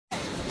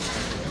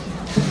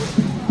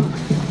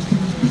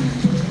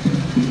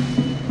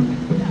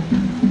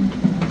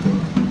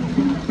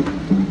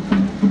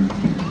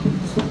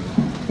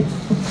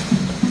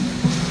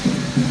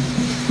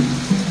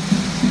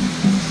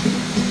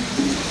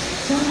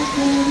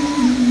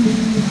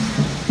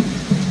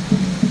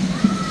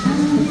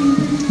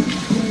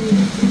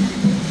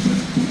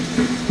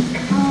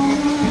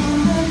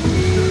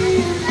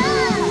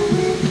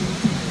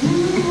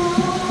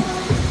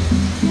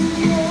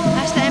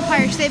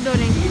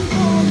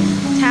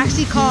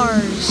Taxi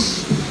cars.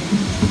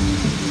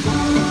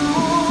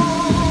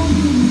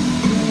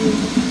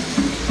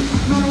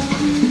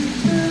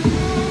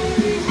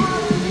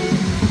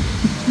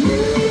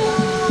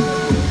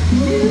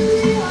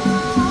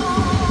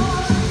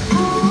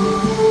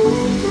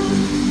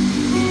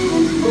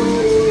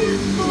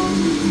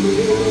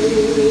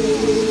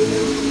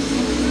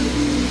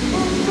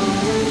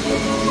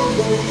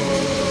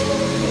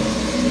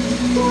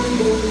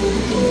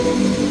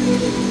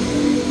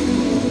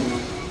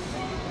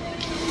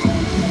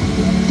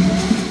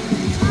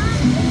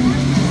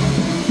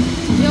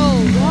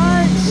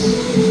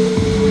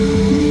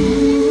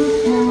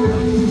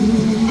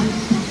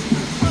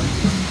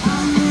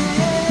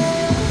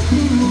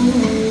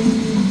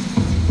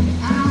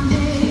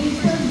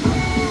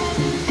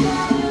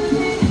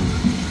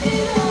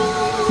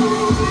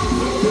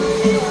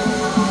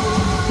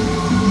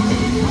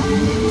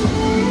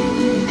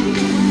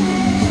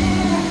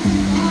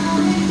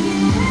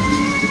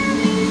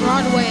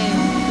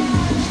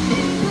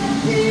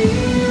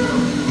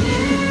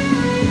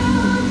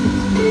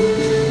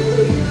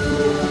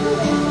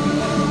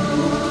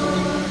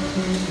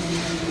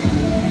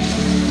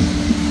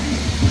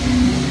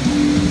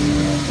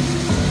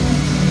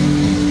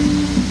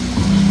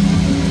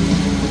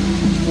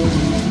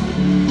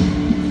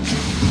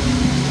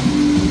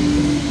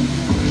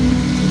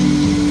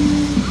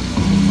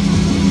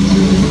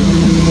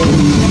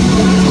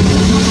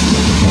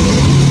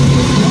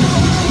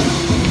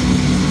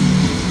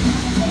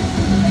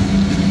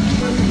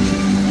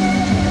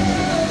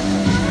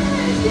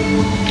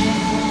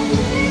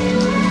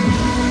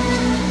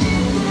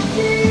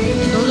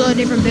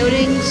 Different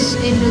buildings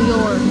in New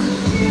York.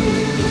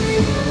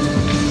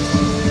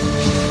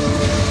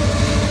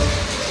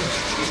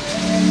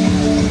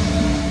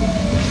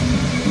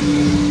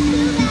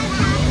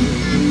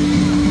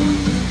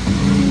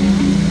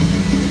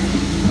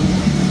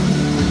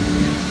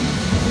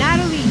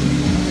 Natalie,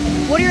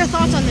 what are your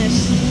thoughts on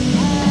this?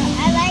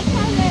 I like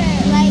how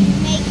they're like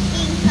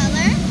making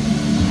color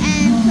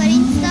and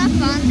putting stuff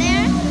on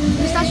there.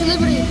 The Statue of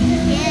Liberty.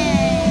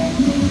 Yeah,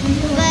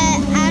 but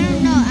I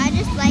don't know. I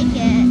just like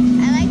it.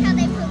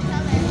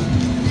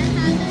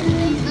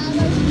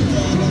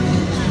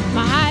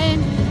 Manhattan,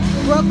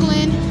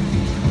 Brooklyn.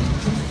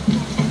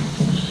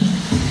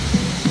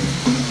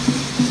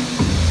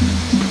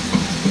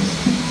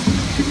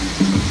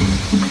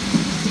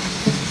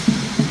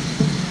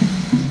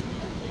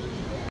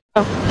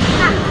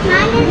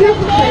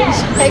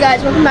 Hey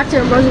guys, welcome back to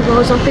our Bros and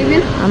Bros. I'm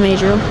Fabian. I'm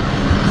Adriel.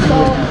 So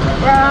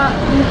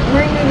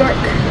we're in New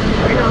York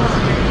right now.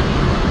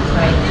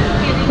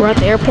 We're at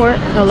the airport,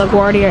 the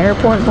LaGuardia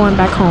Airport, going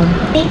back home.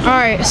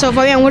 Alright, so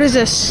Fabian, what is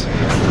this?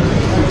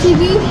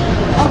 TV,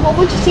 a whole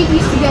bunch of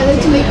TVs together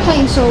to make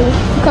planes. So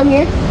come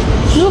here.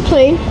 This is a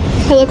plane,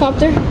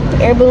 helicopter,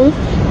 air balloon.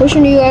 Which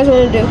one do you guys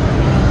want to do?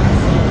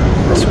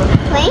 This one.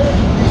 Plane?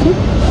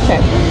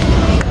 Okay.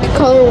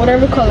 Color,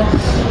 whatever color.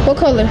 What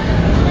color?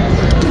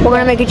 We're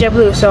gonna make it jet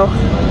blue, so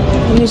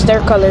use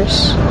their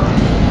colors.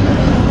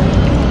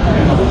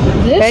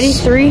 This? Ready?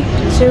 3,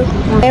 2,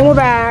 1. And we're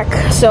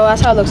back. So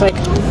that's how it looks like.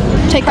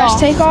 Press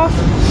take off.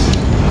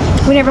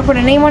 We never put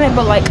a name on it,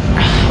 but like,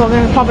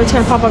 it's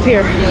gonna pop up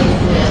here.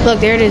 Look,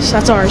 there it is.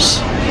 That's ours.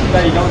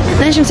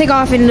 Then it's gonna take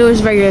off and do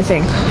its regular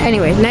thing.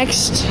 Anyway,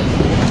 next.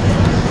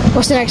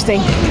 What's the next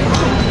thing?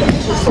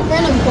 Just a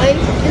random plane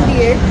in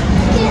the air.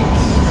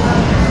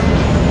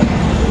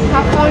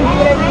 Have fun, do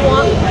whatever you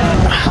want.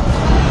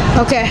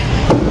 Okay.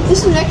 This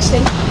is the next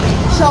thing.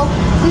 So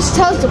this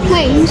tells the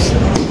planes,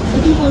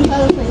 the people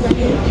inside the plane right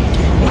here,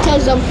 it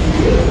tells them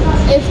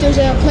if there's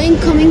a plane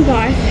coming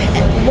by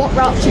and what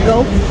route to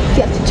go, if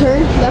you have to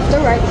turn left or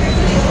right,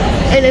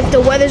 and if the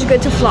weather's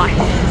good to fly.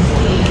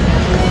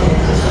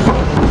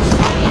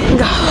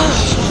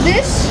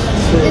 This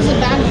is a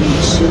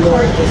baggage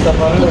card. You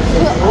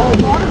put all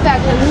the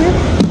bags in here.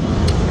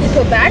 You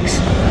put bags,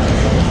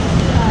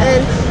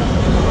 and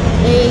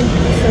they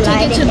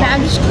take it to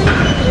baggage claim.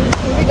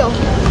 Here we go.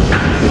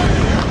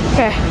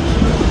 Okay.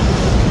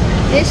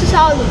 This is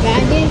how the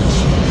baggage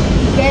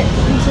get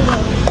into the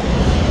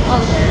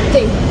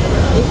thing.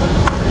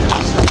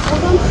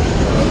 Hold on.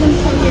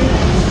 Come here.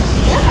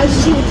 Yeah, as you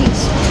see with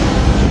these.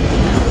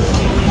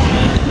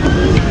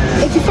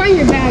 If you find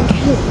your baggage,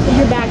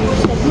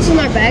 like this is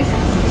my bag,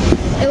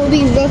 it will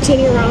be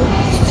rotating around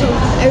so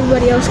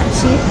everybody else can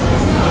see it,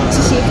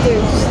 to see if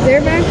there's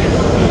their bag.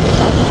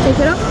 Take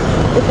it up,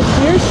 if it's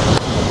yours,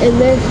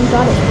 and then you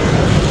got it.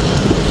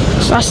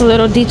 So that's a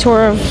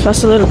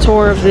little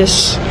tour of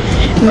this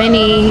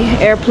mini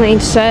airplane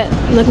set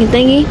looking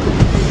thingy.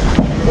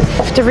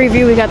 To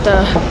review, we got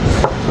the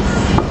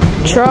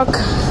truck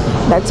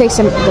that takes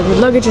the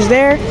luggage is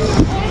there.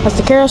 That's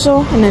the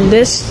carousel, and then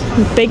this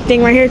big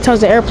thing right here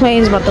tells the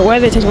airplanes about the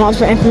weather. It takes them all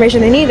the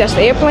information they need. That's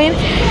the airplane.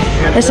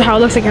 This is how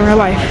it looks like in real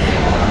life.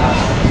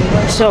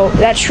 So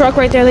that truck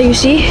right there that you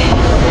see,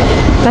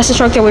 that's the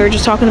truck that we were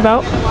just talking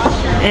about,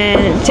 and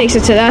it takes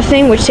it to that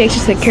thing, which takes it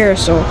to the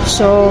carousel.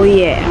 So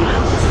yeah,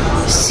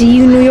 see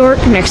you New York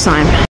next time.